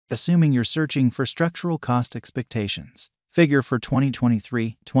assuming you're searching for structural cost expectations. Figure for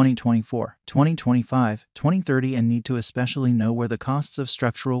 2023, 2024, 2025, 2030 and need to especially know where the costs of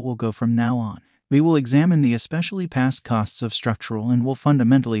structural will go from now on. We will examine the especially past costs of structural and will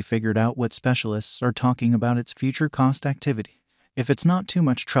fundamentally figure out what specialists are talking about its future cost activity. If it's not too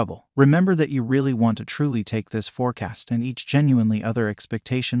much trouble, remember that you really want to truly take this forecast and each genuinely other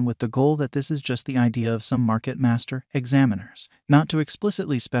expectation with the goal that this is just the idea of some market master examiners. Not to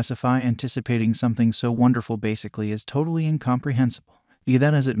explicitly specify anticipating something so wonderful basically is totally incomprehensible. Be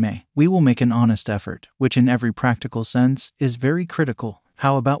that as it may, we will make an honest effort, which in every practical sense is very critical.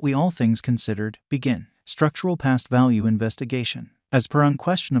 How about we, all things considered, begin? Structural past value investigation. As per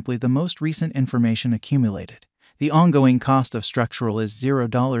unquestionably the most recent information accumulated, the ongoing cost of structural is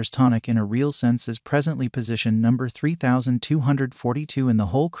 $0. Tonic in a real sense is presently position number 3,242 in the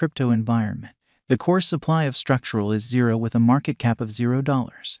whole crypto environment. The core supply of structural is 0 with a market cap of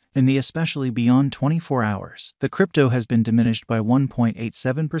 $0. In the especially beyond 24 hours, the crypto has been diminished by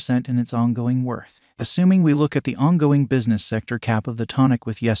 1.87% in its ongoing worth. Assuming we look at the ongoing business sector cap of the Tonic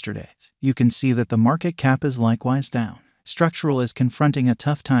with yesterday, you can see that the market cap is likewise down. Structural is confronting a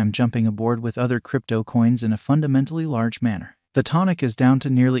tough time jumping aboard with other crypto coins in a fundamentally large manner. The Tonic is down to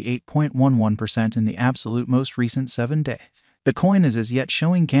nearly 8.11% in the absolute most recent 7 days. The coin is as yet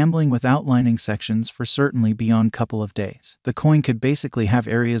showing gambling with outlining sections for certainly beyond couple of days. The coin could basically have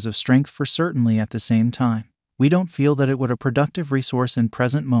areas of strength for certainly at the same time. We don't feel that it would a productive resource in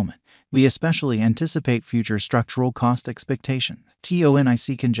present moment. We especially anticipate future structural cost expectation.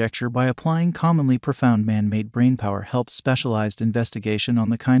 Tonic conjecture by applying commonly profound man-made brainpower helps specialized investigation on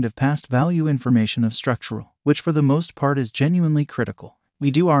the kind of past value information of structural, which for the most part is genuinely critical. We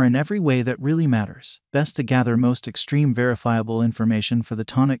do our in every way that really matters, best to gather most extreme verifiable information for the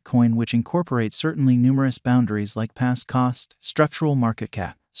Tonic coin, which incorporates certainly numerous boundaries like past cost, structural market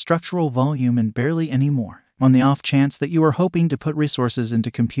cap, structural volume and barely any more. On the off chance that you are hoping to put resources into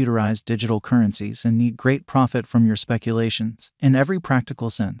computerized digital currencies and need great profit from your speculations, in every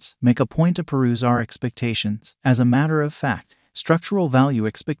practical sense, make a point to peruse our expectations. As a matter of fact, structural value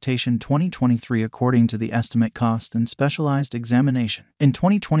expectation 2023 according to the estimate cost and specialized examination. In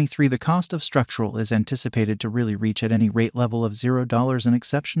 2023, the cost of structural is anticipated to really reach at any rate level of $0 in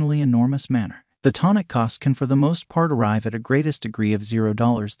exceptionally enormous manner. The Tonic cost can for the most part arrive at a greatest degree of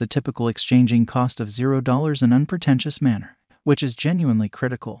 $0, the typical exchanging cost of $0 in unpretentious manner, which is genuinely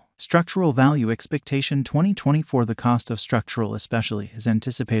critical. Structural value expectation 2024 the cost of structural especially is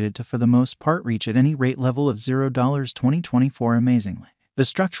anticipated to for the most part reach at any rate level of $0 2024 amazingly. The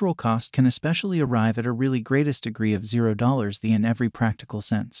structural cost can especially arrive at a really greatest degree of $0 the in every practical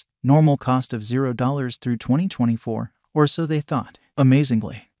sense. Normal cost of $0 through 2024, or so they thought.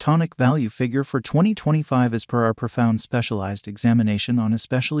 Amazingly, Tonic value figure for 2025 as per our profound specialized examination on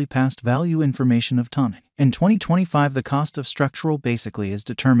especially past value information of Tonic. In 2025 the cost of structural basically is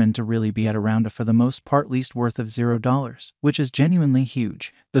determined to really be at around a for the most part least worth of $0, which is genuinely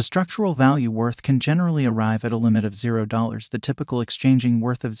huge. The structural value worth can generally arrive at a limit of $0, the typical exchanging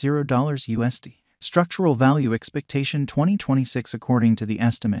worth of $0 USD. Structural value expectation 2026 according to the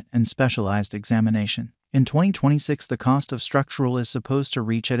estimate and specialized examination. In 2026 the cost of structural is supposed to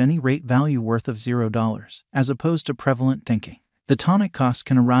reach at any rate value worth of $0, as opposed to prevalent thinking. The Tonic cost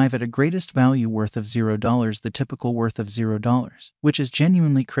can arrive at a greatest value worth of $0, the typical worth of $0, which is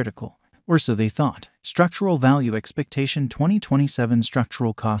genuinely critical, or so they thought. Structural value expectation 2027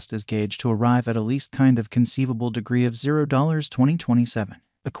 structural cost is gauged to arrive at a least kind of conceivable degree of $0 2027.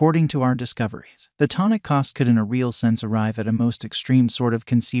 According to our discoveries, the Tonic cost could in a real sense arrive at a most extreme sort of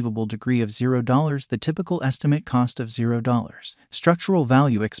conceivable degree of $0, the typical estimate cost of $0. Structural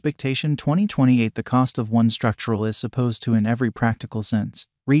value expectation 2028 the cost of one structural is supposed to in every practical sense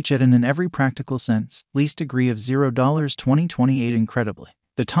reach at an in every practical sense least degree of $0 2028 incredibly.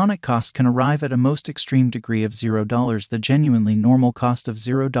 The Tonic cost can arrive at a most extreme degree of $0, the genuinely normal cost of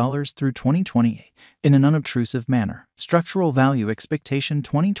 $0 through 2028, in an unobtrusive manner. Structural value expectation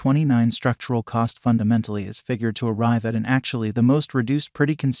 2029 structural cost fundamentally is figured to arrive at an actually the most reduced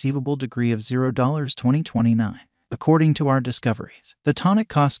pretty conceivable degree of $0 2029. According to our discoveries, the Tonic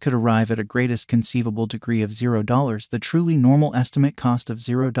cost could arrive at a greatest conceivable degree of $0, the truly normal estimate cost of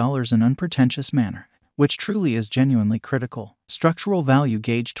 $0 in unpretentious manner, which truly is genuinely critical. Structural value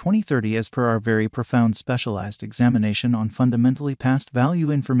gauge 2030 as per our very profound specialized examination on fundamentally past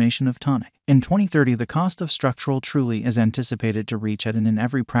value information of Tonic. In 2030, the cost of structural truly is anticipated to reach at an in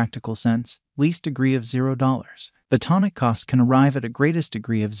every practical sense, least degree of $0. The tonic cost can arrive at a greatest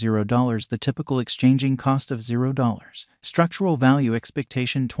degree of $0, the typical exchanging cost of $0. Structural value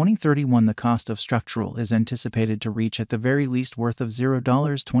expectation 2031. The cost of structural is anticipated to reach at the very least worth of $0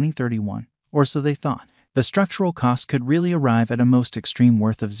 2031, or so they thought. The structural cost could really arrive at a most extreme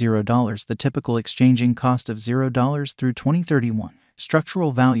worth of $0, the typical exchanging cost of $0 through 2031.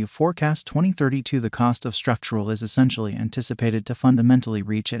 Structural value forecast 2032. The cost of structural is essentially anticipated to fundamentally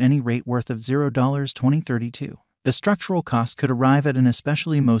reach at any rate worth of $0 2032. The structural cost could arrive at an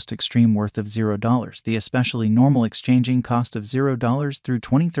especially most extreme worth of $0, the especially normal exchanging cost of $0 through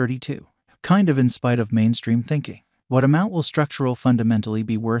 2032. Kind of in spite of mainstream thinking. What amount will structural fundamentally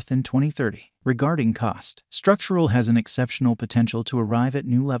be worth in 2030? Regarding cost, structural has an exceptional potential to arrive at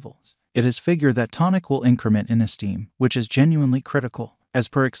new levels. It is figured that tonic will increment in esteem, which is genuinely critical. As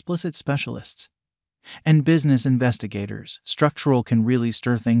per explicit specialists and business investigators, structural can really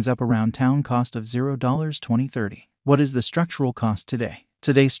stir things up around town. Cost of $0 2030. What is the structural cost today?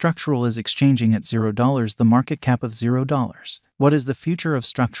 Today, structural is exchanging at $0, the market cap of $0. What is the future of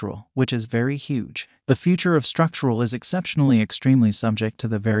structural, which is very huge? The future of structural is exceptionally extremely subject to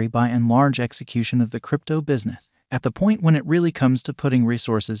the very by and large execution of the crypto business. At the point when it really comes to putting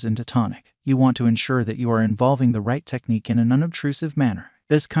resources into tonic, you want to ensure that you are involving the right technique in an unobtrusive manner.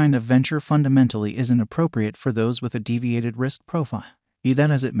 This kind of venture fundamentally isn't appropriate for those with a deviated risk profile. Be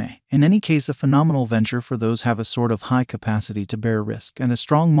that as it may, in any case, a phenomenal venture for those have a sort of high capacity to bear risk and a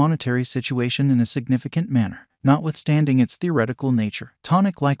strong monetary situation in a significant manner. Notwithstanding its theoretical nature,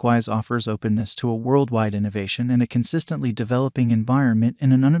 Tonic likewise offers openness to a worldwide innovation and a consistently developing environment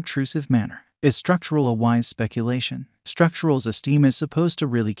in an unobtrusive manner. Is structural a wise speculation? Structural's esteem is supposed to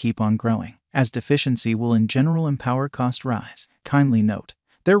really keep on growing, as deficiency will in general empower cost rise. Kindly note,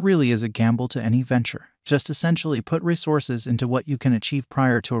 there really is a gamble to any venture. Just essentially put resources into what you can achieve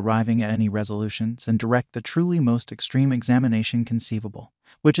prior to arriving at any resolutions and direct the truly most extreme examination conceivable,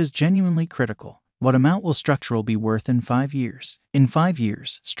 which is genuinely critical. What amount will structural be worth in 5 years? In 5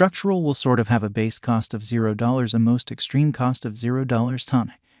 years, structural will sort of have a base cost of $0, a most extreme cost of $0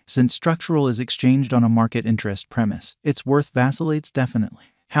 tonic. Since structural is exchanged on a market interest premise, its worth vacillates definitely.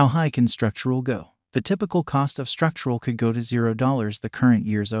 How high can structural go? The typical cost of structural could go to $0 the current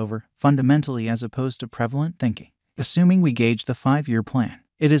year's over, fundamentally as opposed to prevalent thinking. Assuming we gauge the 5-year plan,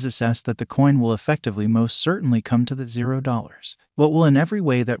 it is assessed that the coin will effectively most certainly come to the $0. What will in every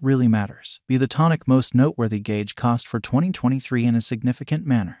way that really matters be the tonic most noteworthy gauge cost for 2023 in a significant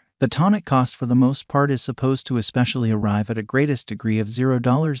manner. The tonic cost for the most part is supposed to especially arrive at a greatest degree of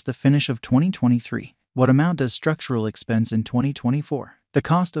 $0 the finish of 2023. What amount does structural expense in 2024? The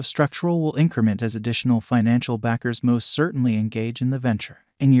cost of structural will increment as additional financial backers most certainly engage in the venture.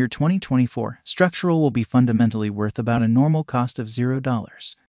 In year 2024, structural will be fundamentally worth about a normal cost of $0.